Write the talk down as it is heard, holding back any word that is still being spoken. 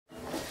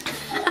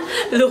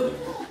Look.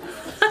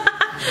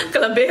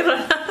 Kalabera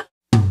na.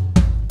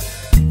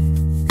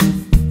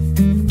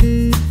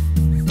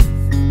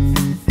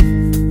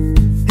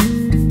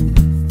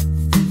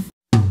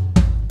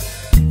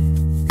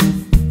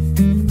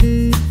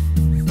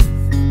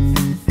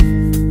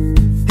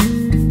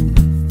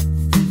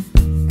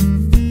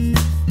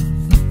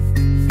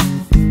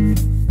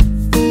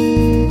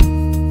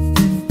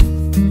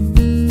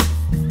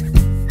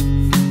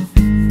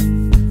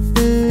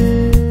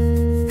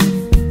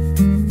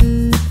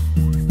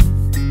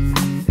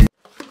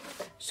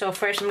 So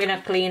first I'm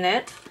gonna clean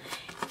it,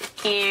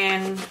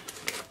 and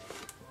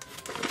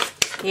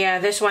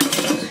yeah, this one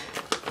is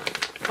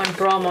on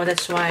promo,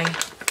 that's why.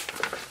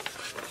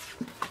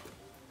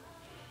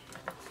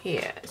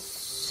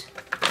 Yes,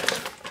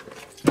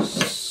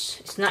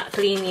 it's not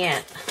clean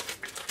yet,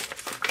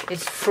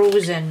 it's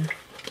frozen.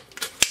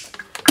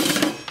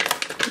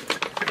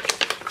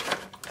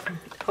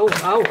 Oh,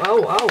 oh,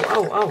 oh, oh,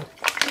 oh, oh.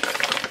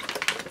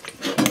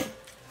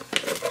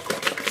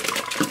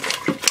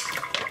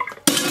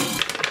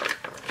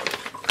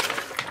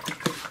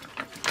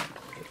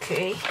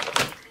 Okay.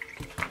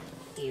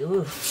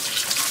 Ew.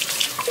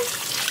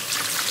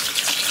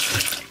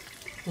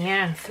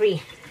 Yeah,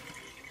 3.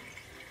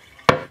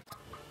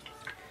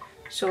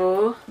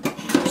 So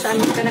I'm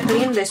gonna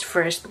clean this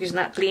first because it's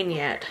not clean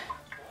yet.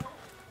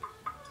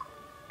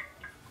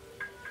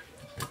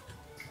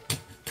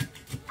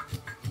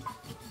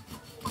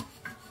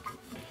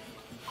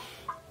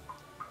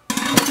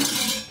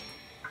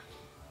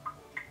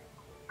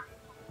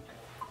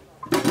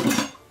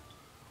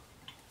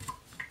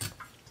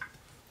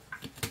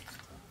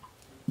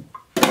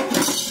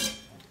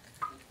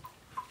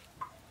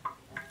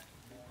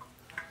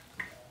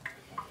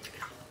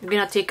 I'm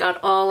gonna take out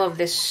all of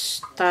this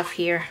stuff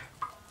here.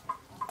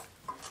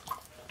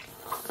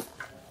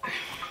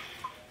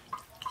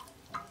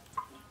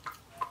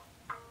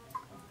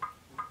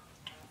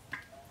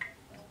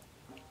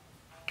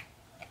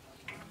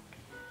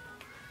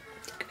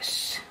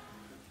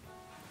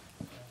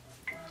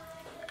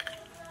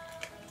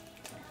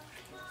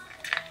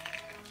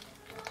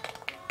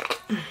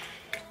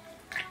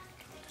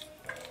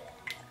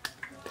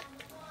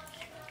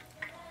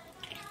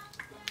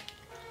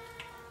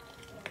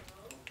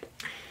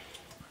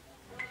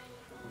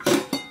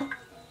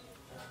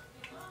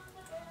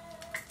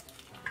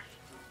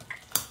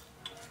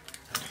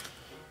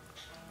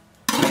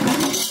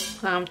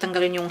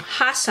 Tanggalin yung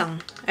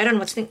hasang. I don't know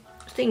what's the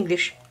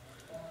English.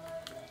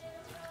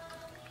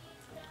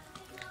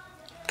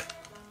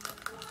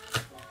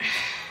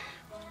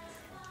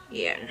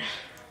 Yan.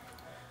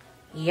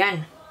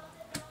 Yan.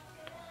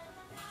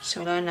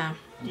 So, wala na.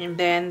 And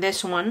then,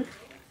 this one.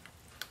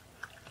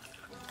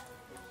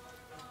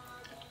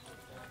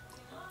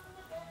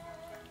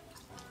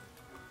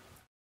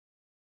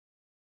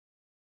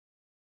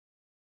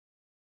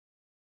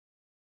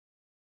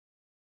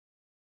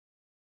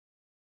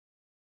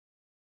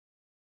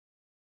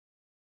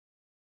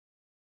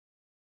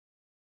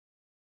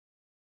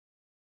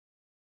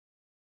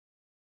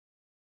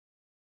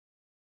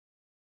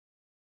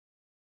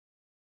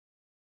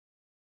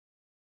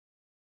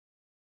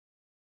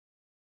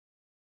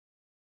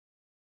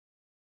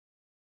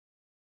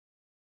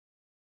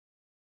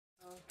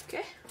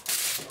 Okay.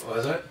 What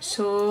is it?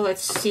 So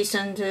let's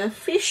season the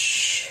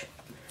fish.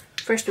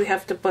 First we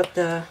have to put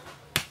the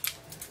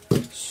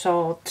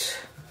salt.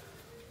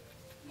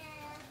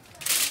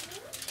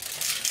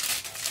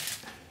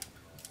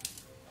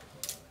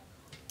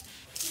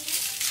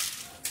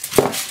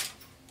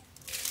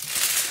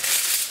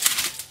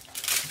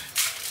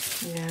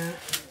 Yeah.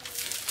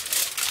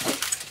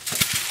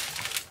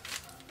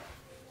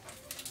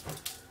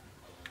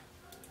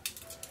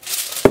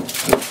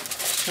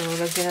 So,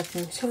 lagyan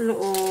natin sa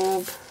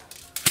loob.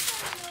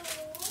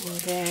 And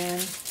then,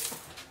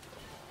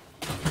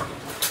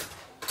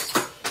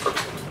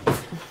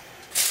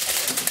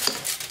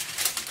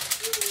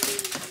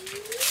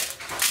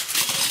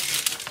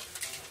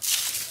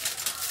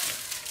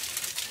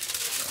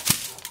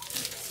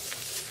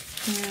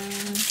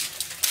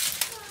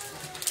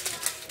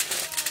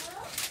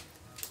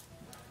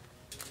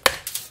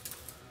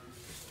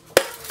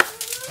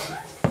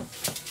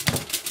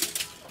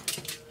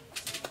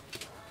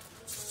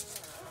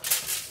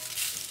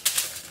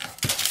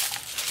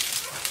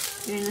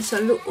 yun na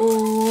sa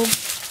loob.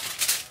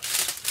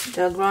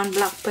 The ground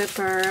black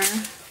pepper.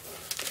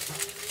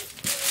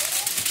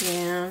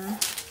 Yan.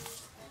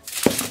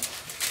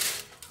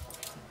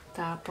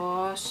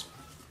 Tapos,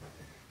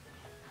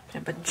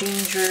 dapat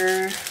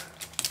ginger.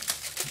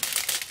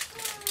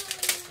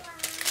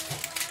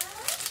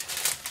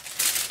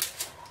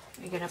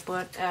 We're gonna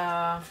put,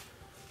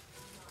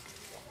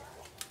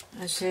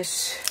 this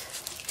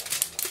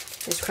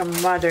is from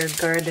Mother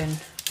Garden.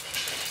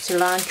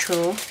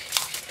 Cilantro.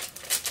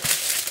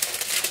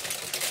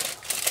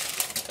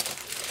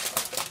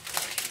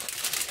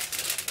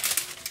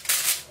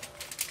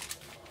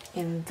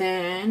 And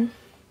then,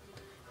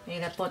 I'm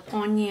gonna put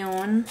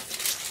onion.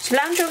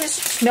 Cilantro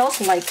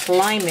smells like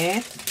lime,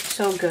 eh?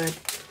 So good.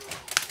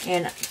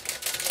 And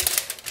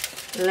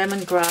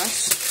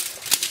lemongrass.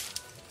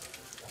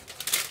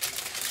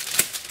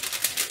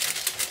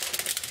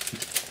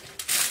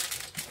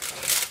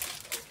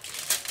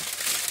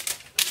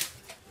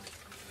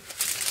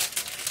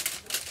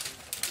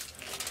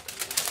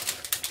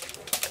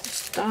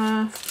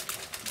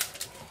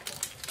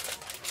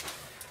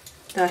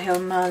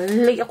 Dahil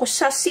mali ako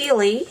sa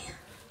sili,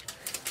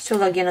 so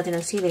lagyan natin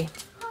ng sili.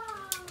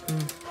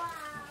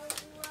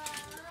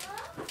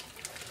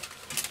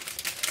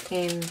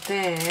 And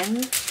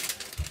then,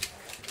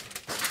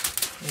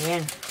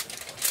 ayan.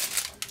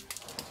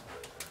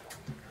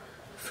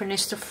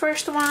 Finish the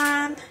first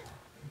one.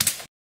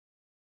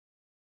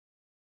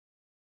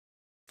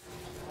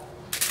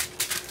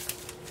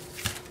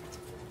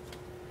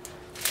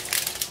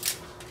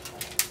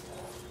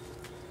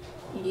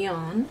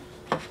 Yan.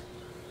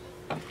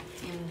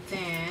 And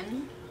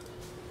then,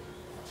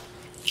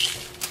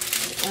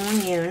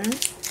 onion.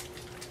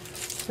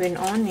 With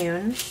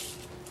onion.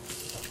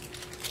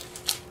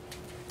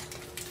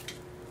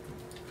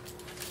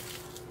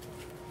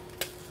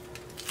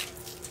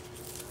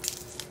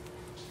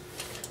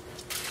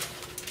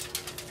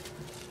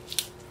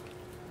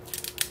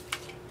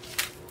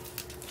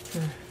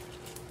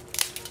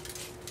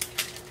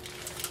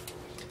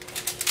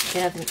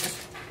 Then natin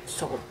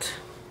salt.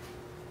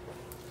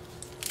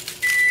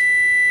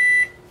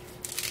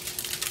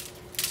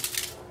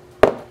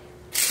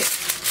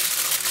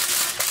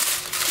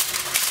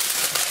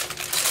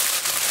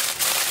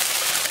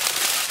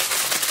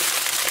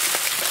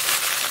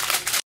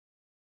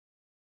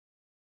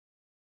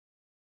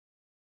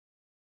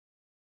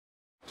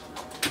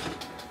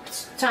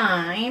 It's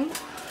time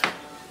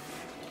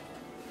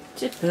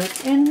to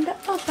put in the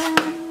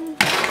oven.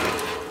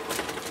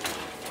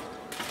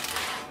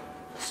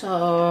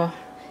 So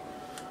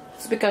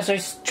it's because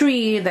there's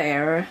 3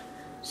 there,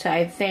 so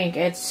I think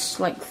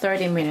it's like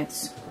 30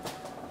 minutes.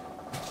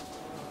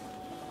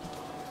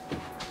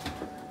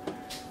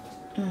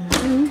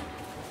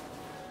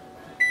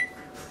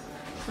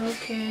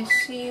 Okay,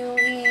 see you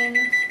in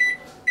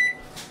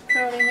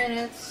 30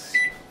 minutes.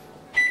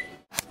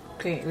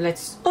 Okay,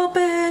 let's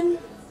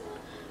open.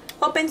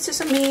 Open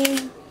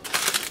sesame.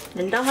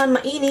 Nandahan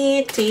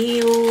mainit.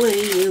 Ooh.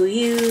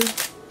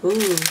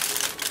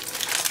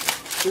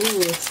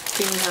 Ooh, it's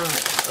too hot.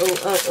 Oh.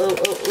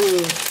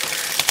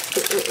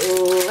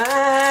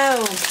 Wow.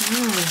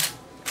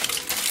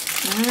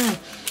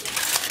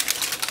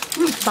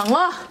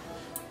 Bango.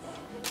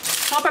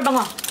 Super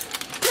bango.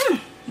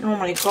 Oh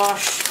my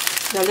gosh.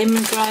 The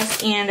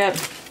lemongrass and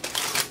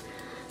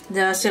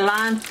the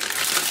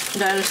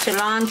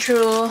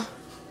cilantro.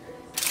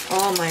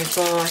 Oh my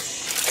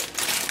gosh.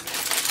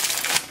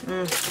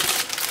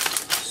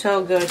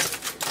 So good.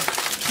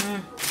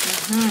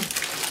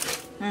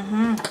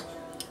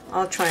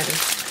 I'll try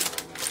this.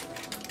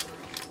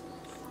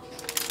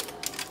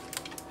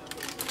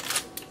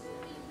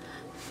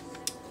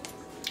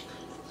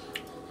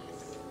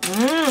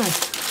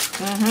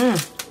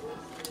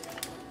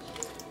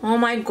 Oh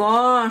my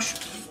gosh.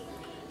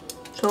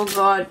 So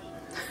good.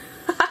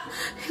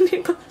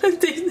 Hindi ko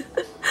nagtin.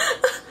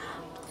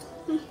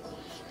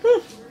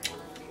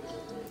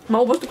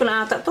 Maubos ko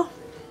na ata to.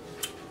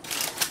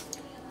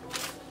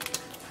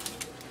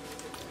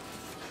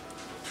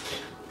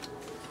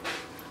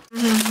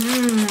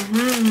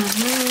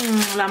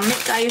 Lami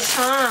kayo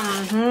siya.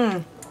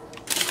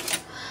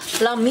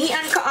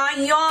 Lamian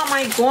kaayo. Oh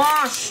my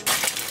gosh.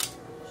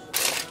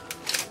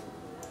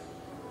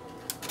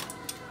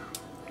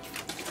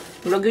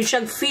 Lagi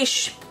siyang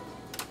fish.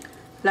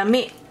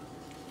 Lami.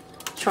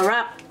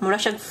 Sarap. Mula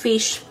siyang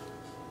fish.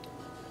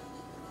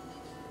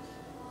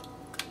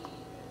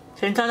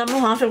 Sinta na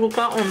mo ha sa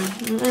kukaon.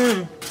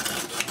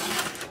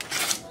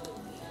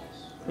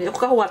 Hindi ako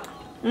kahuwat.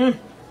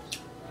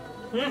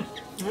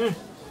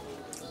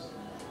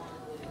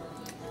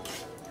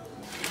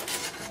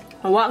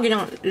 Hawa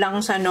ginang lang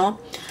sa no.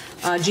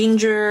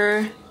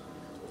 Ginger,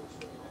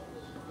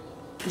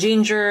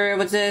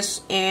 what's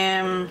this?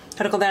 How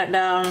to call that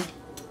down?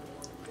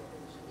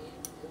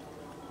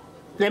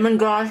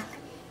 Lemongrass.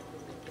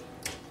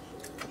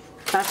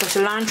 Tapos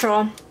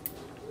cilantro.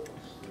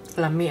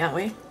 Lami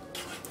away.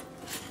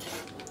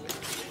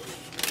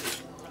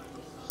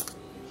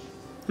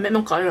 May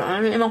mong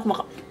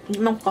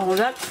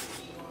kahulat.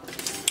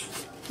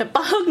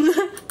 Napahag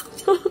na.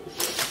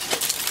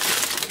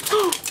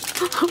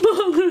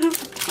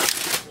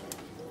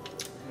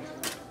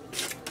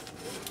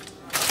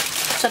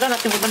 Sada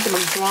natin bubante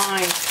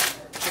mag-dry.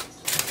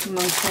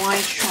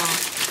 Mag-dry siya.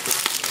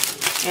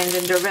 And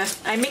then the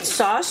rest, I make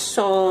sauce,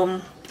 so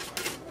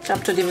it's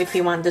up to them if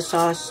you want the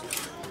sauce.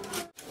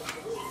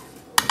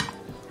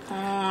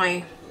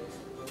 Ay.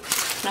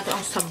 Nato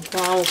ang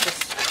sabaw.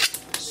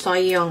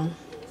 Sayang.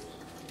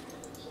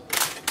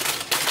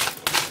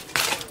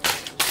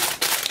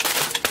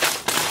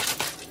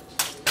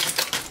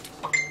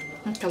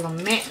 Ang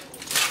kalami.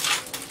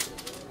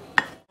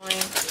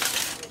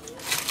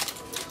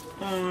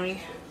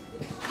 Ay.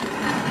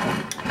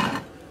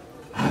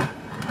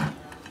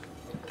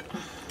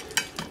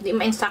 Di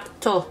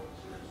mainsakto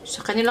sa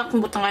kanilang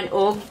kumbutangan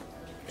og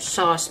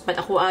sauce. But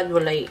ako add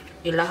walay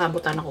ilaha.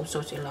 Butan ako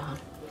sauce ilaha.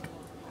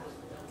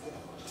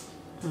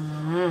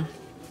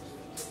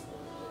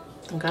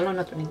 Tanggalon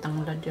na ito ng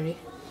tanglad diri.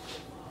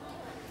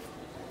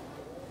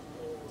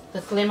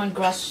 The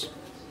lemongrass.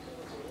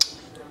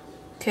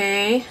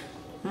 Okay.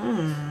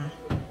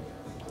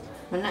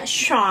 Mana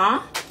siya.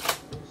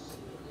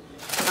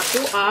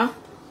 Nakakuha.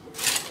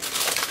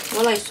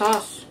 Walay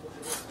sauce.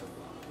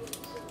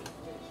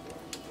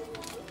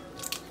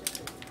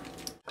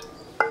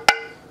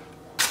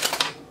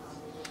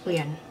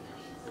 Ayan.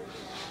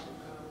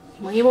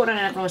 Mahimo rin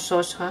na ng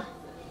sauce, ha?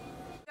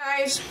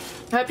 Guys,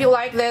 I hope you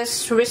like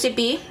this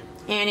recipe.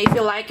 And if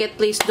you like it,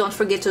 please don't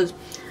forget to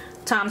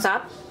thumbs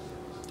up,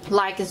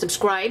 like, and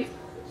subscribe.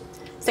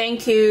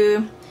 Thank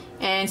you.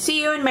 And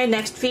see you in my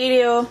next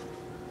video.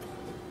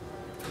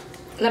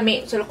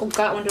 Lami, sila kong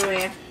kaon doon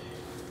eh.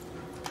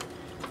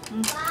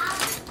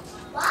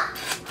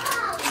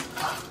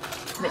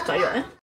 May tayo eh.